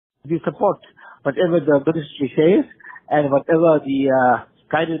We support whatever the ministry says and whatever the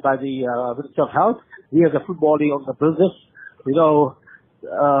guided by the Minister of Health. We as a football league on the business,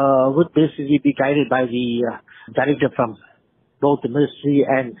 would basically be guided by the directive from both the ministry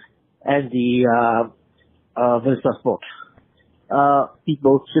and the Minister of Sport.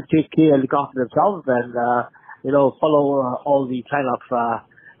 People should take care and look after themselves and follow all the kind of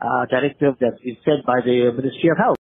directive that's been set by the Ministry of Health.